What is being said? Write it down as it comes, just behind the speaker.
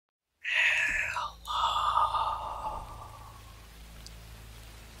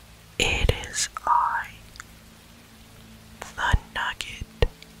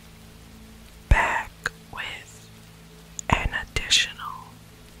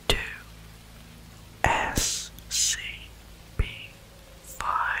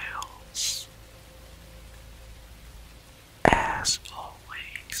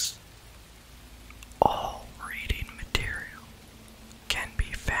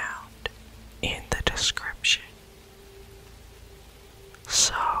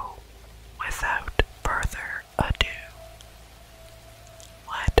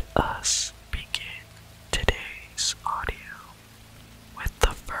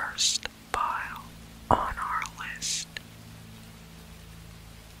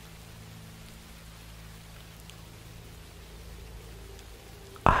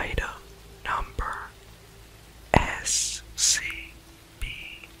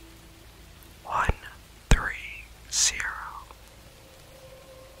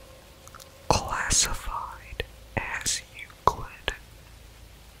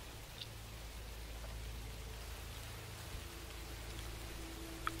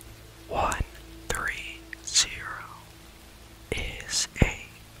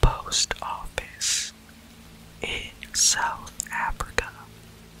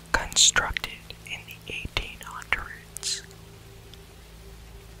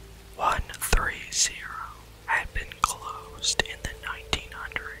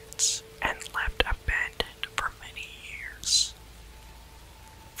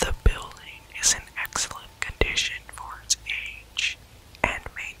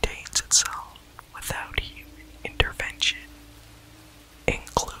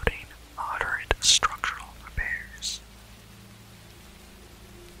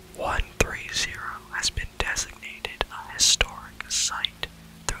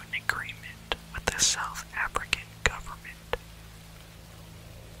South African government.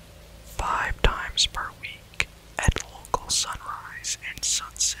 5 times per week at local sunrise and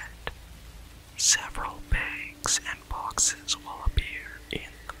sunset, several bags and boxes will appear in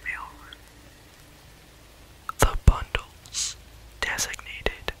the mailroom. The bundles,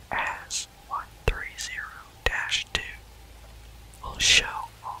 designated as 130-2, will show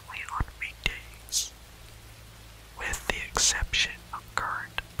only on weekdays, with the exception of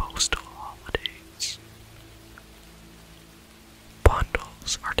current postal holidays.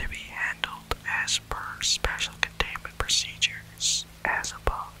 Bundles are to be handled as per special containment procedures as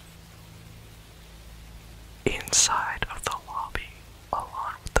above. Inside of the lobby,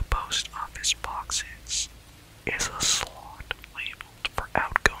 along with the post office boxes, is a slot labeled for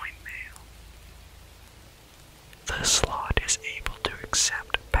outgoing mail. The slot is able to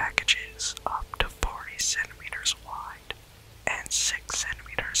accept packages up to 40 centimeters wide and 6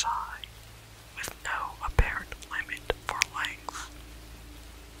 centimeters high, with no apparent limit for length.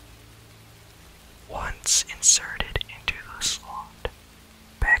 Once inserted into the slot,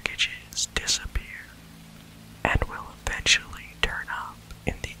 packages disappear and will eventually turn up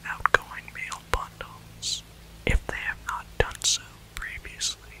in the outgoing mail bundles if they have not done so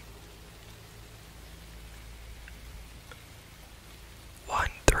previously.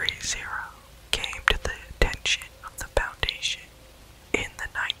 130 came to the attention of the Foundation in the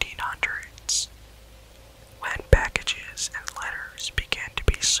 1900s, when packages and letters began to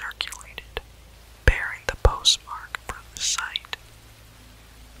be circulated bearing the postmark for the site.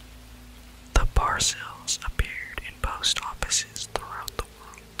 The parcels appeared in post offices throughout the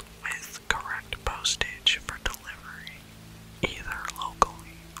world with correct postage for delivery, either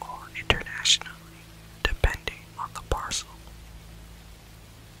locally or internationally, depending on the parcel.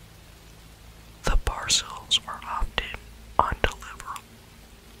 The parcels were often undeliverable,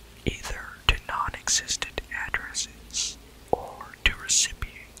 either to non-existent addresses or to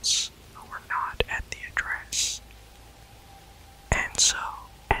recipients who were not at the address, and so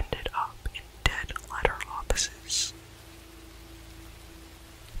ended up in dead letter offices.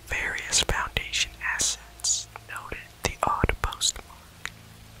 Various Foundation assets noted the odd postmark,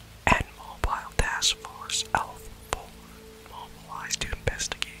 and Mobile Task Force Alpha 4 mobilized to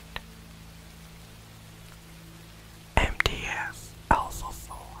investigate. MTF Alpha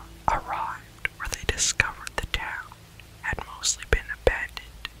 4 arrived where they discovered the town had mostly been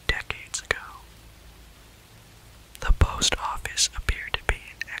abandoned decades ago. The post office appeared to be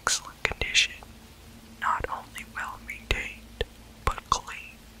in excellent condition, not only well maintained, but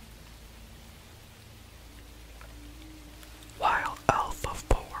clean. While Alpha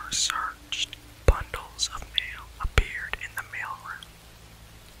 4 searched, bundles of mail appeared in the mailroom.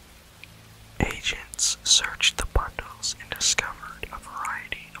 Agents searched the bundles and discovered a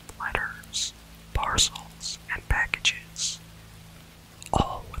variety of letters, parcels, and packages,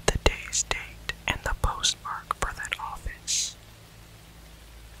 all with the day's date and the postmark for that office.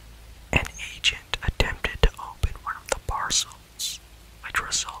 An agent attempted to open one of the parcels, which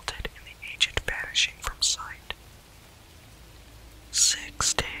resulted in the agent vanishing from sight.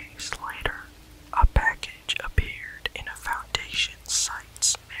 6 days later, a package appeared in a Foundation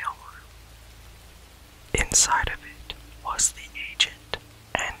site's mailroom. Inside of it was the agent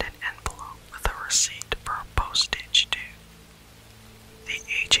and an envelope with a receipt for a postage due. The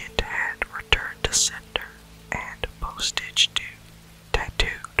agent had returned to sender and postage due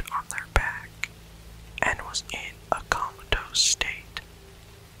tattooed on their back and was in a comatose state.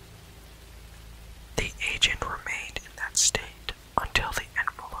 The agent remained in that state until the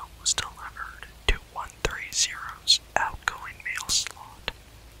envelope was delivered to 130's outgoing mail slot,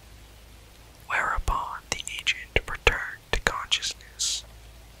 whereupon the agent returned to consciousness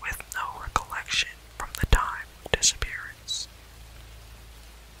with no recollection from the time of disappearance.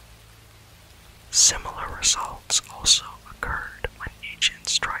 Similar results also occurred when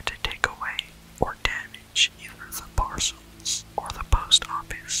agents tried to take away or damage either the parcels or the post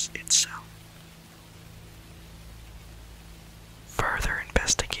office itself. Further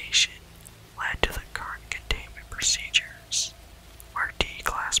investigation led to the current containment procedures, where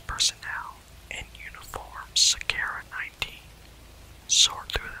D-Class personnel in uniform Sakara 19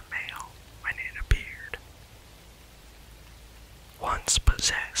 sort through the mail when it appeared. Once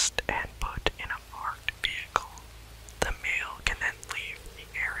possessed and put in a marked vehicle, the mail can then leave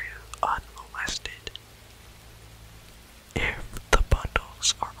the area unmolested. If the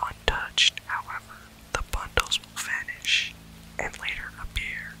bundles are untouched, however, the bundles will vanish and later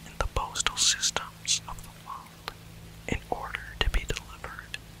appear in the postal systems of the world in order to be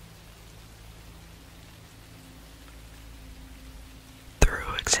delivered.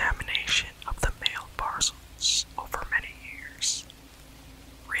 Through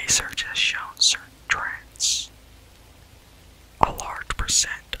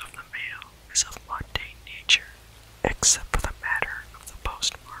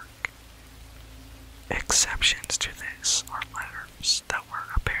Exceptions to this are letters that were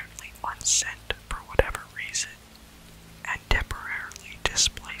apparently unsent for whatever reason, and temporarily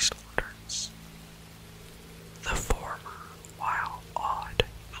displaced orders. The former, while odd,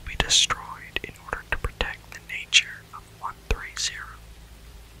 will be destroyed in order to protect the nature of 130.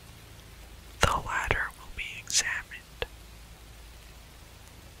 The latter will be examined.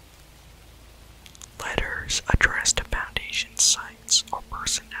 Letters addressed to Foundation sites or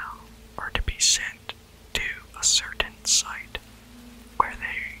personnel are to be sent to a certain site where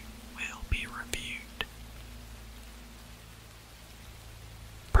they will be reviewed.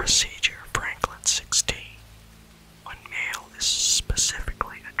 Procedure Franklin 16. When mail is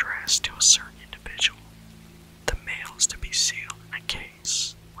specifically addressed to a certain individual, the mail is to be sealed in a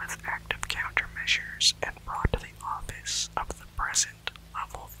case with active countermeasures and brought to the office of the present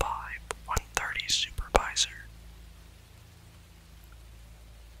Level 5 130 supervisor.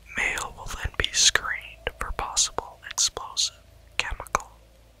 Mail will then be screened for possible explosive, chemical,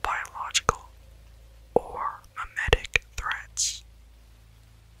 biological, or memetic threats.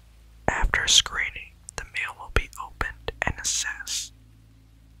 After screening, the mail will be opened and assessed.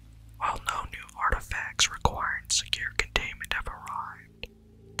 While no new artifacts requiring secure containment have arrived,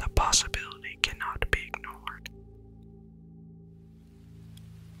 the possibility cannot be ignored.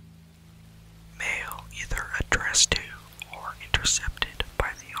 Mail either addressed to or intercepted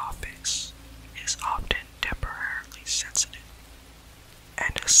by the office is often temporarily sensitive,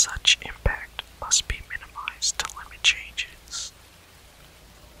 and as such impact must be minimized to limit changes.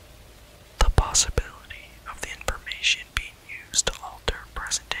 The possibility of the information being used to alter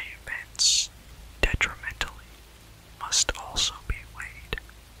present-day events detrimentally must also be weighed.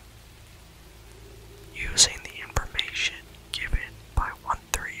 Using the information given by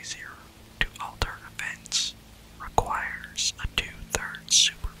 130 to alter events requires a 2/3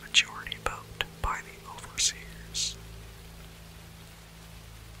 supermajority vote by the overseers.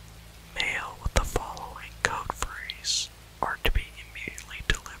 Mail with the following code phrase are to be immediately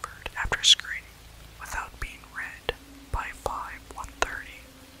delivered after screening without being read by 5/130.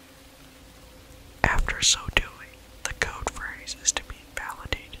 After so doing, the code phrase is to be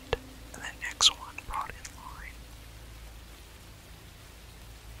invalidated and the next one brought in line.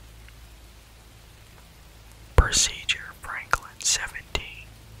 Procedure Franklin 17.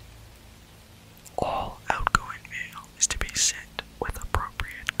 All outgoing mail is to be sent with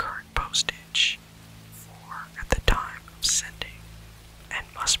appropriate current postage for at the time of sending and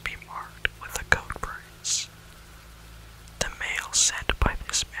must be marked with a code phrase. The mail sent by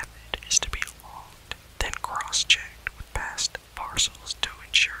this method is to be logged, then cross-checked with past parcels to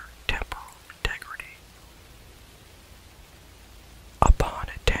ensure temporal integrity. Upon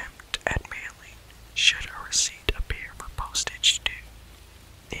attempt at mailing, should a receipt appear for postage due,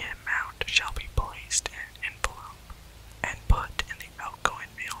 the amount shall be placed in an envelope and put in the outgoing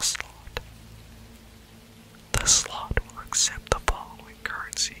mail slot. The slot will accept the following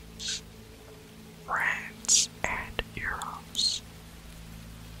currencies: rands and euros.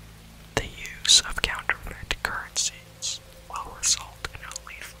 The use of counterfeit currencies will result in a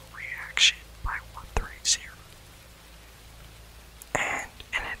lethal reaction by 130, and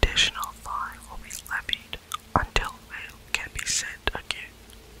an additional fine will be levied until mail can be sent again.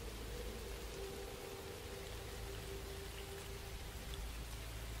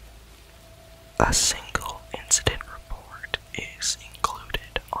 A single incident report is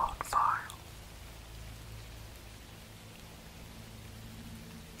included on file.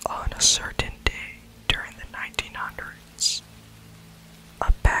 On a certain day during the 1900s,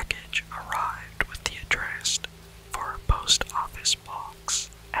 a package arrived with the address for a post office box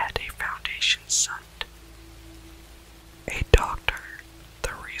at a Foundation site. A doctor,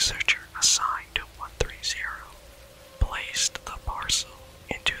 the researcher assigned to 130, placed the parcel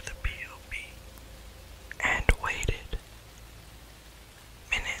into the POB and waited.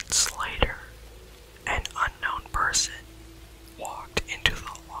 Minutes later, an unknown person walked into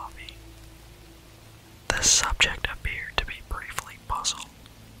the lobby. The subject appeared to be briefly puzzled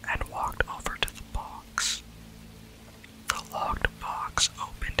and walked over to the box. The locked box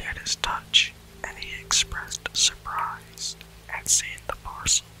opened at his touch, and he expressed surprise at seeing the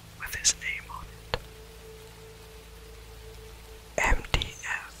parcel with his name on it.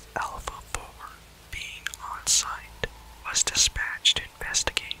 MDF Alpha 4, being on site, was dispatched to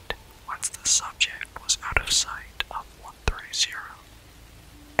investigate once the subject was out of sight of 130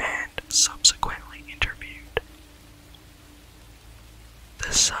 and subsequently interviewed.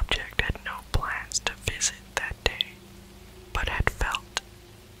 The subject had no plans to visit that day, but had felt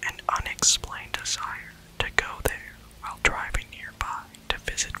an unexplained desire to go there while driving nearby to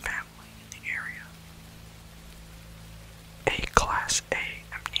visit family in the area.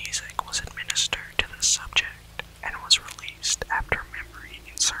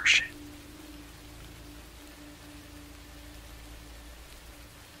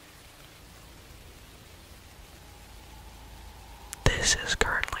 This is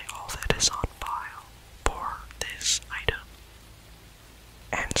currently all that is on file for this item,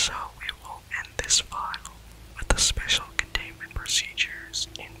 and so we will end this file with the special containment procedures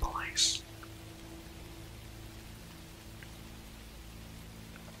in place.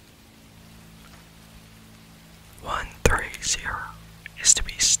 SCP-130 is to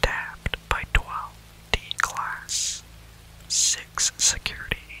be staffed by 12 D-Class, 6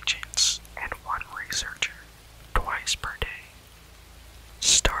 security agents, and 1 researcher, twice per day,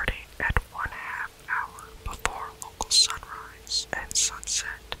 starting at 1/2 hour before local sunrise and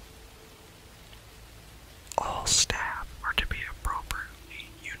sunset. All staff are to be appropriately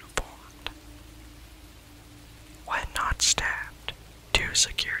uniformed. When not staffed, 2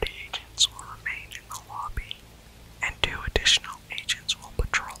 security agents will remain in the lobby, and 2 additional agents will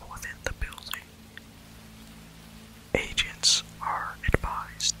patrol within the building. Agents are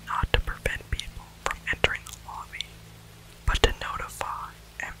advised not to prevent people from entering the lobby, but to notify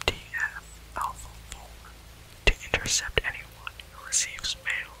MTF Alpha 4 to intercept anyone who receives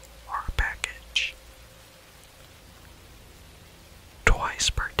mail or a package. Twice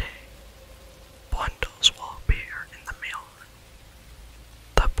per day, bundles will appear in the mailroom.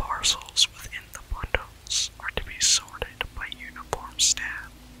 The parcels within the bundles are to be sorted by uniformed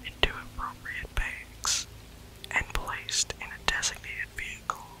staff into appropriate bags and placed in a designated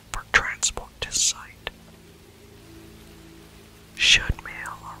vehicle for transport to site. Should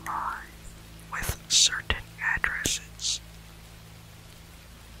mail arrive with certain addresses,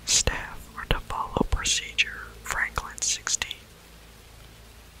 staff are to follow procedure Franklin 16.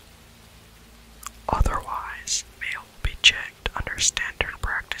 Otherwise, mail will be checked under standard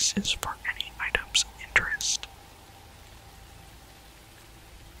practices for any items of interest.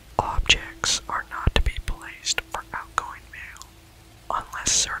 Objects are not to be placed for outgoing mail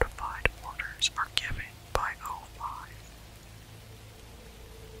unless certified orders are given by O5.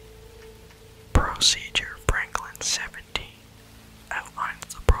 Procedure Franklin 17 outlines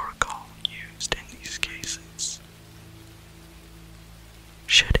the protocol used in these cases.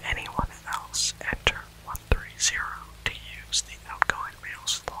 Should anyone else enter 130 to use the outgoing mail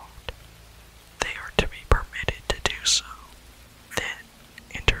slot, they are to be permitted to do so, then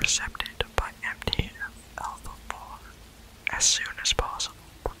intercepted by MTF Alpha 4 as soon as possible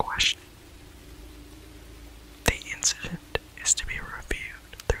for questioning. The incident is to be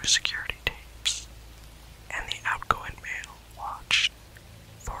reviewed through security tapes, and the outgoing mail watched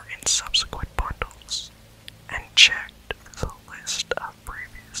for in subsequent bundles, and checked the list of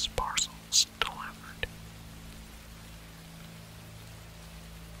previous parcels delivered.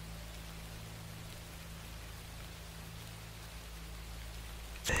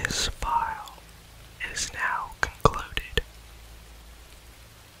 This file is now concluded,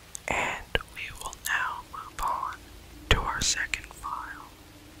 and we will now move on to our second file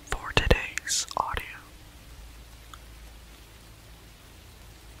for today's audio.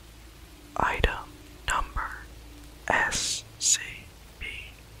 Item number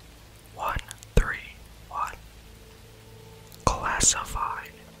SCP-131,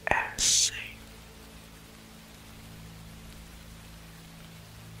 classified as safe.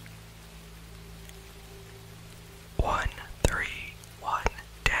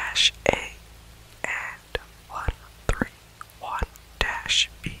 (131-A) and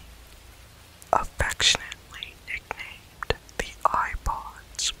 131-B, affectionately nicknamed the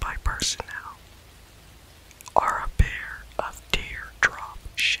iPods by personnel, are a pair of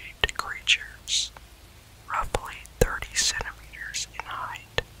teardrop-shaped creatures, roughly 30 centimeters in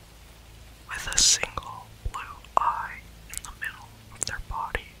height, with a single blue eye in the middle of their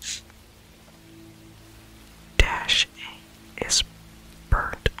bodies. Dash A is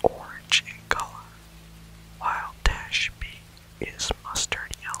burnt orange in color, while Dash B is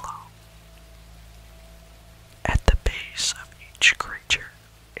mustard yellow. At the base of each creature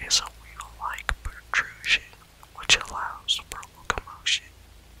is a wheel-like protrusion which allows for locomotion,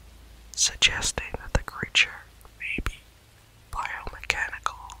 suggesting that the creature may be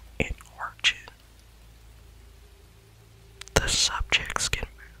biomechanical in origin. The subjects can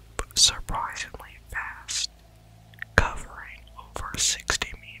move surprisingly fast, covering over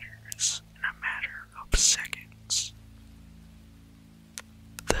 60 meters in a matter of seconds.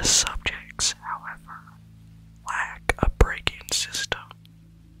 The subjects, however, lack a braking system,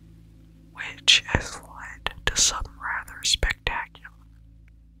 which has led to some rather spectacular,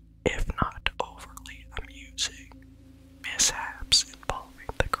 if not overly amusing,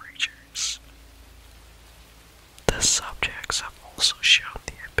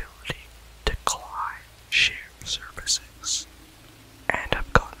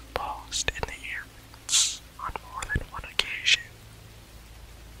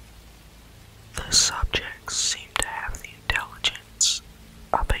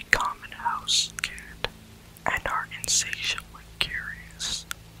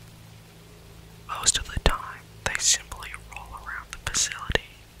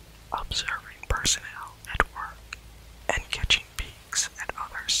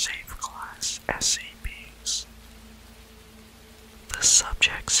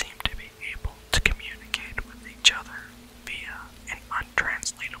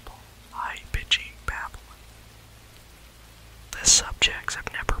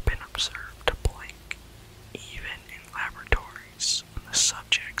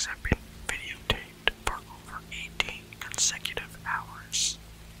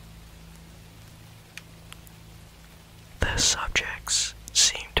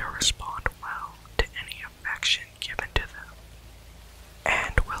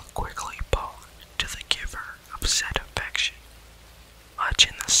 of said affection, much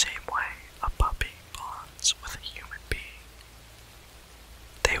in the same way a puppy bonds with a human being.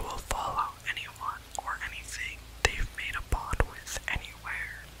 They will follow anyone or anything they've made a bond with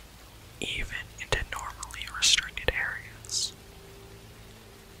anywhere, even into normally restricted areas.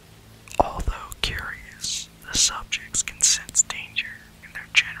 Although curious, the subjects can sense danger in their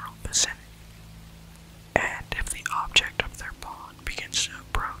general vicinity, and if the object of their bond begins to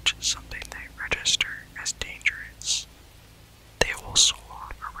approach something they register as dangerous, they will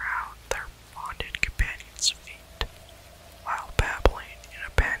swarm around their bonded companion's feet, while babbling in a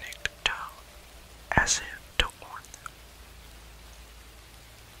panicked tone, as if to warn them.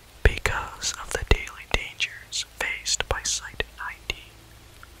 Because of the daily dangers faced by Site 19,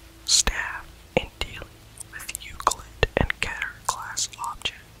 staff, in dealing with Euclid and Keter class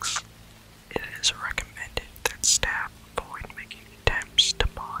objects, it is recommended that staff avoid making attempts to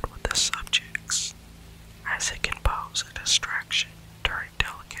bond with the subjects, as it can pose a distraction during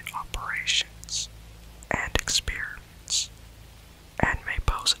delicate operations and experiments, and may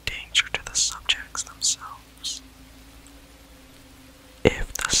pose a danger to the subjects themselves.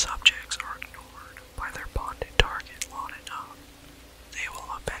 If the subjects are ignored by their bonded target long enough, they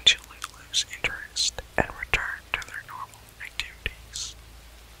will eventually lose interest and return to their normal activities.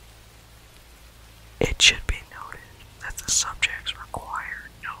 It should be noted that the subjects require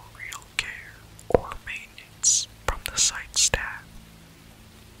no real care or maintenance from the site staff.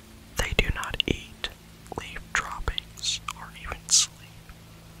 They do not eat, leave droppings, or even sleep.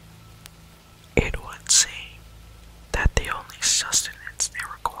 It would seem that the only sustenance they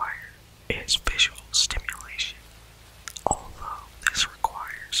require is visual stimulation, although this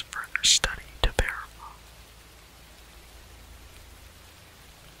requires further study to verify.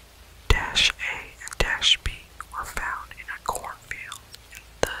 Dash A and Dash B were found in a cornfield in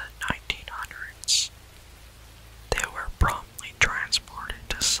the 1900s. They were promptly transported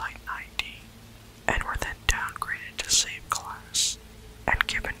to Site 19 and were then downgraded to Safe Class and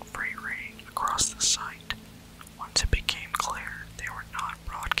given free reign across the site once it became clear they were not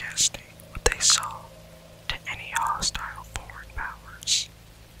broadcasting what they saw to any hostile foreign powers.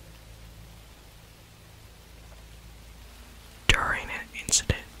 During an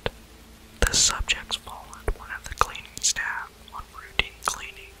incident, the subjects followed one of the cleaning staff on routine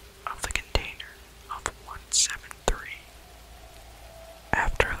cleaning of the container of 173.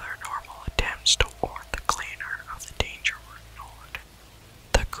 After their normal attempts to warn the cleaner of the danger were ignored,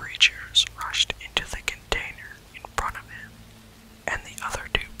 the creatures rushed into the container in front of him and the other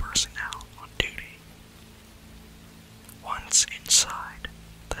two personnel on duty. Once inside,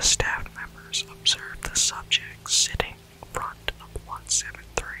 the staff members observed the subject sitting in front of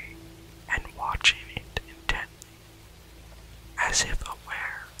 173 and watching it intently, as if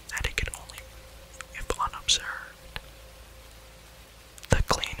aware that it could only move if unobserved. The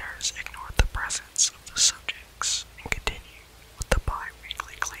cleaners ignored the presence of the subjects and continued with the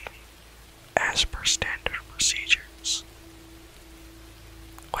bi-weekly cleaning, as per standard procedures.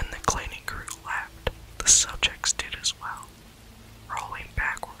 When the cleaning crew left, the subjects did as well, rolling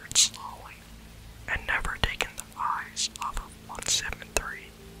backwards slowly and never taking their eyes off of 173.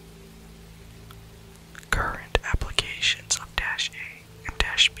 Current applications of Dash A and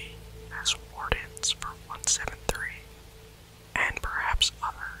Dash B as wardens for 173 and perhaps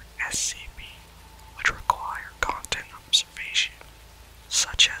other SCP which require content observation,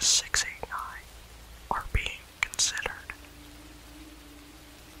 such as 689, are being considered.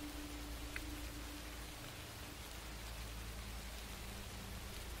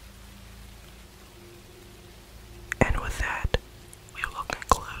 And with that, we will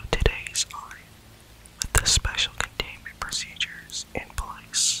conclude today's audit with the special containment procedures in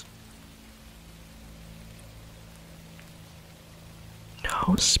place.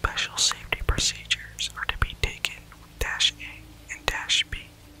 No special safety